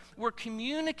ways, but we're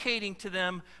communicating to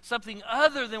them something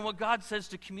other than what God says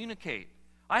to communicate.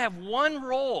 I have one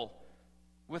role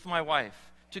with my wife,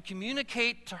 to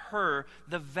communicate to her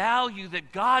the value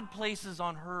that God places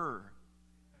on her.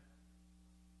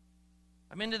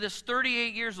 I'm into this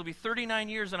 38 years, it'll be 39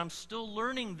 years, and I'm still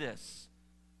learning this.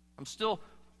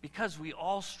 Because we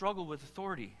all struggle with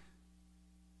authority.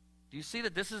 Do you see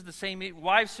that this is the same?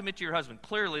 Wives, submit to your husband.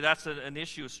 Clearly, that's an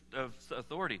issue of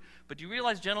authority. But do you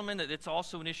realize, gentlemen, that it's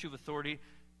also an issue of authority,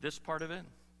 this part of it?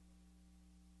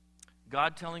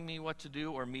 God telling me what to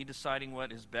do, or me deciding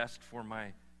what is best for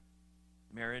my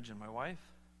marriage and my wife?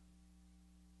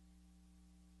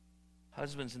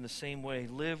 Husbands, in the same way,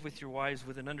 live with your wives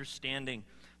with an understanding.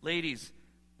 Ladies,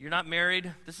 you're not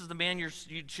married. This is the man you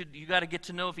got to get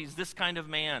to know if he's this kind of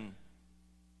man.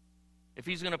 If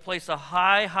he's going to place a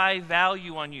high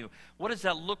value on you. What does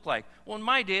that look like? Well, in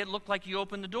my day, it looked like you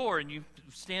open the door and you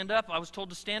stand up. I was told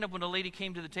to stand up when a lady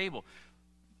came to the table.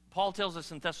 Paul tells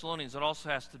us in Thessalonians it also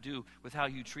has to do with how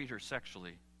you treat her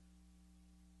sexually.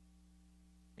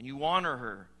 And you honor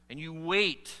her. And you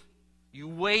wait. You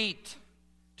wait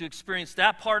to experience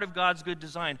that part of God's good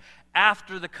design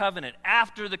after the covenant,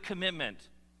 after the commitment.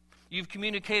 You've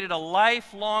communicated a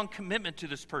lifelong commitment to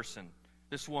this person,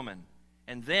 this woman.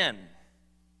 And then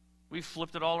we've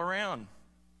flipped it all around.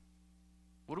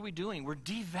 What are we doing? We're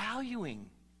devaluing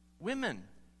women.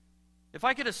 If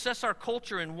I could assess our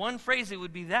culture in one phrase, it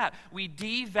would be that. We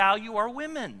devalue our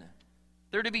women.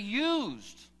 They're to be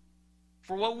used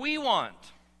for what we want.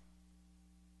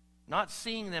 Not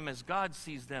seeing them as God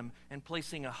sees them and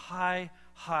placing a high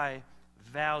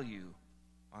value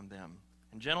on them.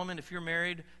 And gentlemen, if you're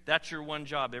married, that's your one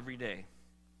job every day.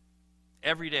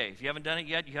 Every day. If you haven't done it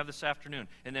yet, you have this afternoon.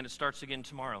 And then it starts again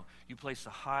tomorrow. You place a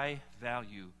high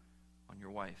value on your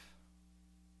wife.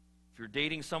 If you're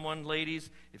dating someone, ladies,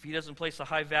 if he doesn't place a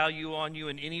high value on you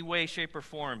in any way, shape, or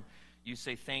form, you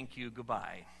say thank you,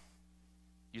 goodbye.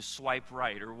 You swipe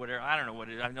right or whatever. I don't know what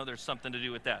it is. I know there's something to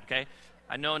do with that, okay?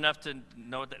 I know enough to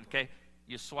know that, okay?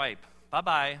 You swipe.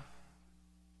 Bye-bye.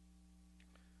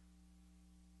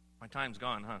 My time's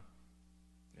gone, huh?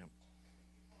 Yep.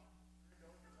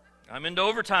 I'm into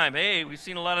overtime. Hey, we've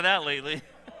seen a lot of that lately.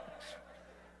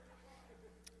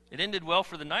 It ended well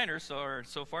for the Niners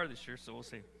so far this year, so we'll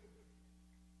see.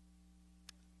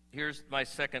 Here's my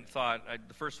second thought.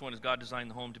 The first one is God designed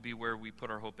the home to be where we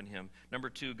put our hope in Him. Number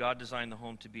two, God designed the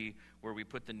home to be where we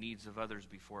put the needs of others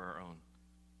before our own.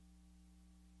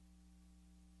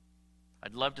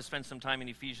 I'd love to spend some time in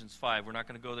Ephesians 5. We're not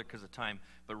going to go there because of time,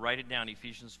 but write it down,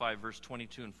 Ephesians 5, verse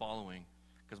 22 and following,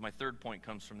 because my third point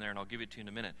comes from there, and I'll give it to you in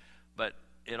a minute. But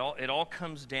it all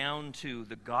comes down to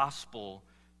the gospel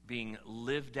being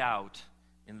lived out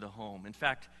in the home. In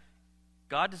fact,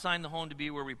 God designed the home to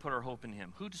be where we put our hope in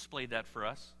Him. Who displayed that for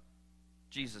us?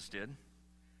 Jesus did.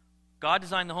 God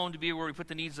designed the home to be where we put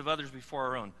the needs of others before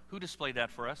our own. Who displayed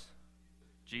that for us?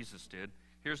 Jesus did.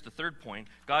 Here's the third point.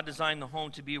 God designed the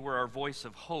home to be where our voice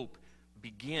of hope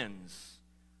begins.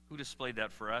 Who displayed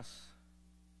that for us?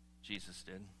 Jesus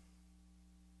did.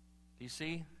 Do you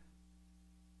see?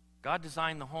 God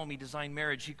designed the home. He designed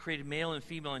marriage. He created male and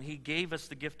female, and He gave us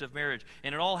the gift of marriage.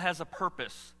 And it all has a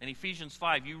purpose. In Ephesians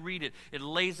 5, you read it. It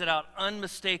lays it out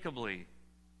unmistakably.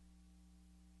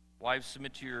 Wives,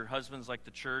 submit to your husbands like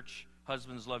the church.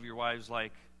 Husbands, love your wives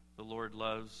like the Lord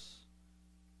loves.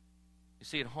 You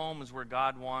see, at home is where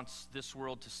God wants this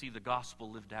world to see the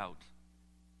gospel lived out.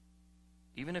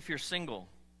 Even if you're single,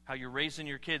 how you're raising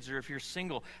your kids, or if you're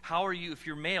single, if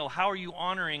you're male, how are you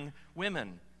honoring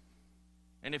women?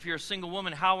 And if you're a single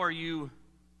woman, how are you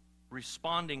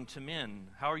responding to men?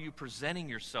 How are you presenting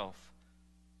yourself?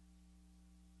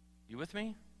 You with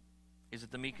me? Is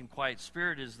it the meek and quiet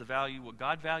spirit? Is the value what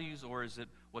God values, or is it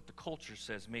what the culture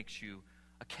says makes you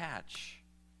a catch?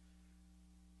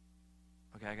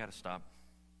 Okay, I got to stop.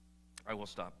 I will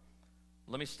stop.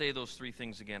 Let me say those three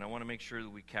things again. I want to make sure that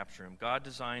we capture them. God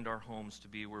designed our homes to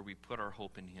be where we put our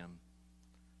hope in Him.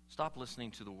 Stop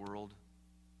listening to the world.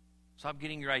 Stop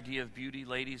getting your idea of beauty,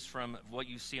 ladies, from what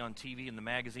you see on TV and the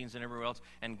magazines and everywhere else.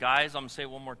 And guys, I'm going to say it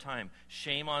one more time.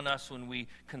 Shame on us when we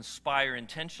conspire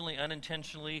intentionally,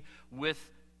 unintentionally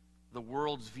with the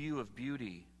world's view of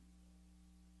beauty.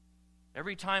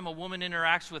 Every time a woman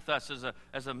interacts with us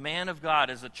as a man of God,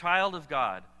 as a child of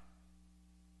God,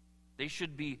 they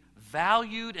should be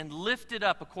valued and lifted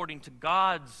up according to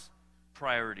God's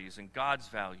priorities and God's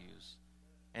values.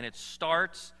 And it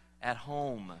starts at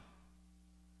home,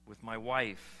 with my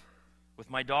wife, with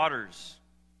my daughters,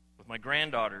 with my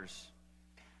granddaughters.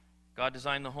 God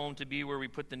designed the home to be where we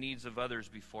put the needs of others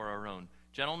before our own.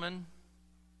 Gentlemen,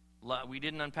 we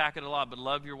didn't unpack it a lot, but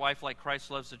love your wife like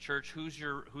Christ loves the church. Who's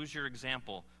your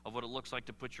example of what it looks like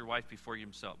to put your wife before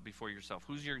yourself?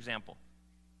 Who's your example?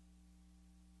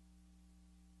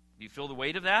 Do you feel the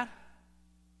weight of that?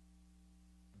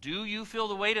 Do you feel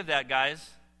the weight of that, guys?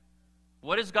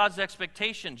 What is God's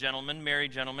expectation, gentlemen,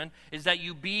 married gentlemen, is that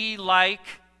you be like...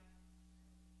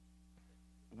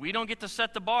 We don't get to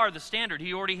set the bar, the standard.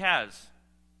 He already has.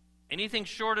 Anything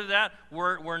short of that,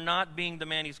 we're not being the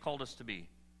man He's called us to be.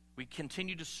 We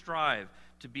continue to strive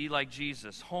to be like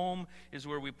Jesus. Home is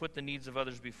where we put the needs of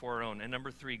others before our own. And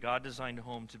number 3, God designed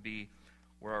home to be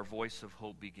where our voice of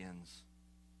hope begins.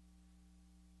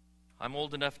 I'm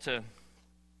old enough to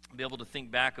be able to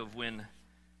think back of when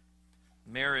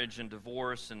marriage and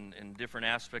divorce and different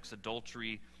aspects,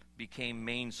 adultery, became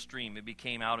mainstream. It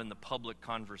became out in the public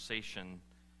conversation.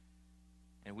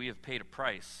 And we have paid a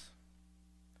price.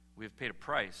 We have paid a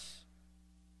price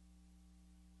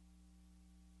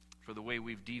for the way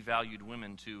we've devalued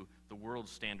women to the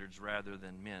world's standards rather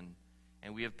than men.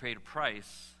 And we have paid a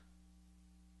price,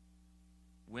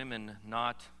 women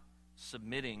not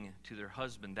submitting to their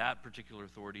husband, that particular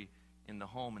authority in the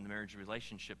home and the marriage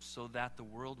relationship, so that the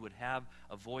world would have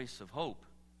a voice of hope.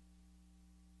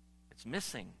 It's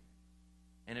missing.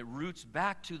 And it roots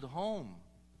back to the home.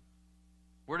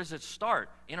 Where does it start?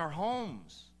 In our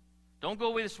homes. Don't go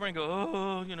away this morning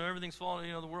and go, everything's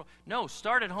falling, the world. No,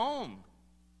 start at home.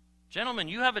 Gentlemen,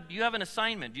 you have an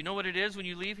assignment. Do you know what it is when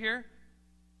you leave here?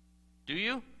 Do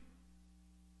you?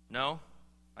 No?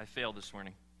 I failed this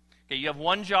morning. Okay, you have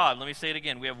one job. Let me say it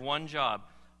again. We have one job.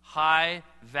 High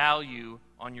value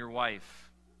on your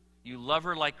wife. You love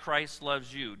her like Christ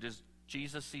loves you. Does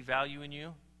Jesus see value in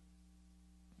you?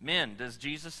 Men, does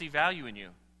Jesus see value in you?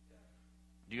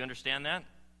 Do you understand that?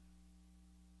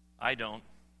 I don't.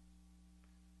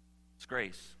 It's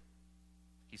grace.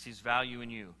 He sees value in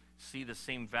you. See the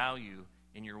same value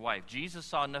in your wife. Jesus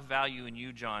saw enough value in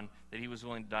you, John, that He was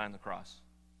willing to die on the cross.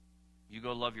 You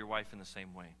go love your wife in the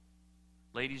same way.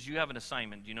 Ladies, you have an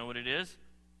assignment. Do you know what it is?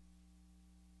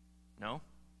 No? All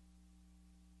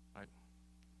right.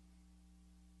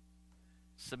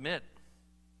 Submit.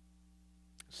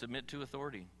 Submit to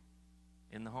authority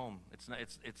in the home.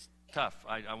 It's tough.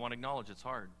 I want to acknowledge it's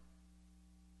hard.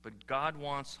 But God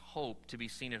wants hope to be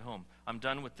seen at home. I'm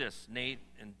done with this. Nate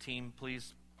and team,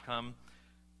 please come.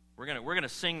 We're gonna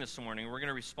sing this morning. We're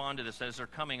gonna respond to this as they're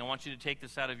coming. I want you to take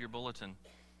this out of your bulletin.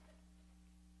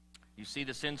 You see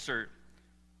this insert.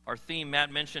 Our theme,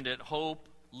 Matt mentioned it, hope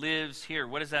lives here.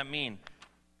 What does that mean?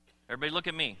 Everybody look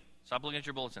at me. Stop looking at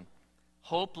your bulletin.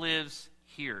 Hope lives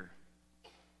here.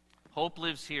 Hope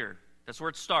lives here. That's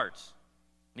where it starts.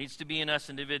 It needs to be in us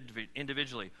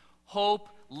individually. Hope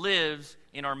lives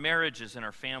in our marriages, in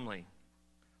our family.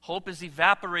 Hope is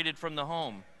evaporated from the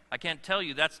home. I can't tell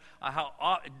you, that's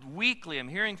how weekly I'm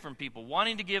hearing from people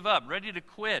wanting to give up, ready to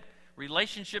quit.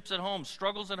 Relationships at home,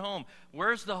 struggles at home.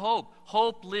 Where's the hope?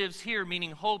 Hope lives here,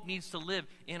 meaning hope needs to live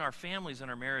in our families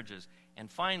and our marriages. And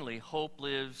finally, hope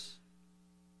lives...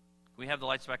 Can we have the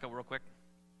lights back up real quick?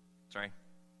 Sorry.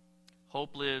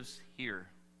 Hope lives here.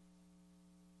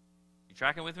 You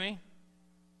tracking with me?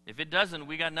 If it doesn't,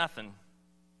 we got nothing.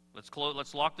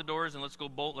 Let's lock the doors and let's go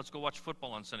watch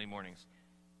football on Sunday mornings.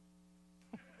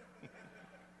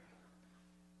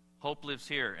 Hope lives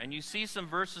here. And you see some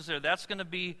verses there. That's going to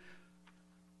be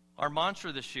our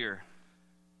mantra this year.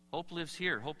 Hope lives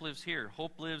here. Hope lives here.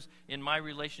 Hope lives in my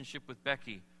relationship with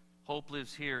Becky. Hope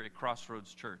lives here at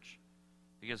Crossroads Church.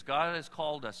 Because God has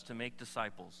called us to make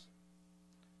disciples.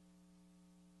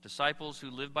 Disciples who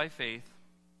live by faith,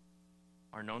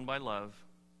 are known by love,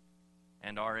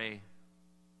 and are a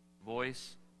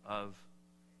voice of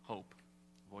hope.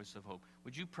 Voice of hope.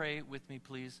 Would you pray with me,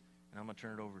 please? And I'm going to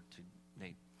turn it over to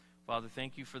Nate. Father,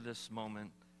 thank you for this moment.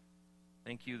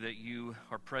 Thank you that you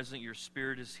are present. Your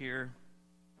Spirit is here,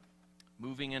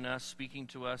 moving in us, speaking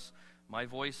to us. My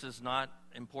voice is not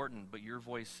important, but your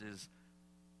voice is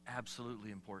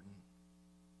absolutely important.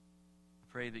 I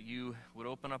pray that you would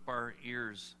open up our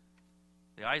ears,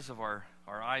 the eyes of our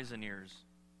eyes and ears,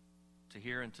 to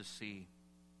hear and to see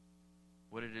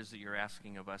what it is that you're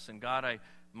asking of us. And God,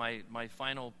 my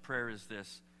final prayer is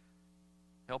this.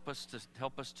 Help us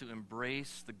to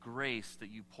embrace the grace that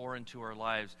you pour into our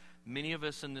lives. Many of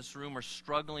us in this room are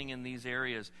struggling in these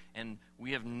areas, and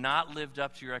we have not lived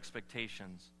up to your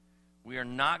expectations. We are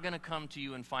not going to come to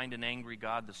you and find an angry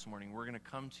God this morning. We're going to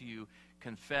come to you,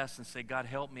 confess, and say, God,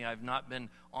 help me. I've not been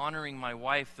honoring my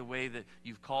wife the way that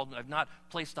you've called me. I've not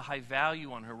placed a high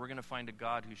value on her. We're going to find a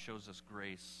God who shows us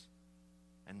grace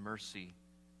and mercy,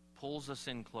 pulls us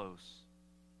in close,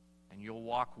 and you'll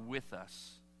walk with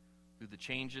us through the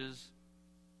changes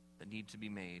that need to be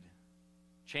made.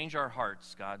 Change our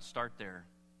hearts, God. Start there.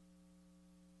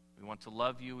 We want to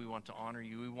love you. We want to honor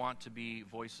you. We want to be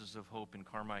voices of hope in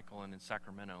Carmichael and in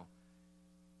Sacramento.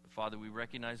 But Father, we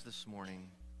recognize this morning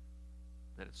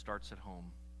that it starts at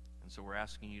home. And so we're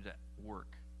asking you to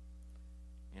work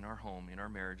in our home, in our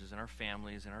marriages, in our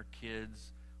families, in our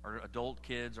kids, our adult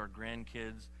kids, our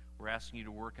grandkids. We're asking you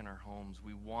to work in our homes.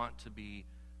 We want to be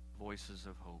voices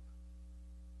of hope.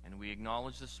 And we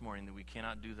acknowledge this morning that we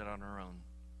cannot do that on our own.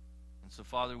 And so,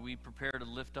 Father, we prepare to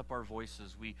lift up our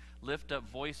voices. We lift up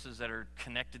voices that are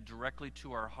connected directly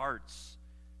to our hearts.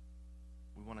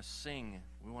 We want to sing.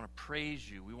 We want to praise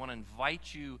you. We want to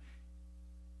invite you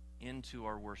into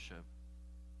our worship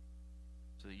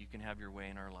so that you can have your way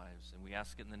in our lives. And we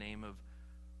ask it in the name of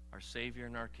our Savior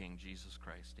and our King, Jesus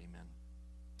Christ. Amen.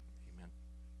 Amen.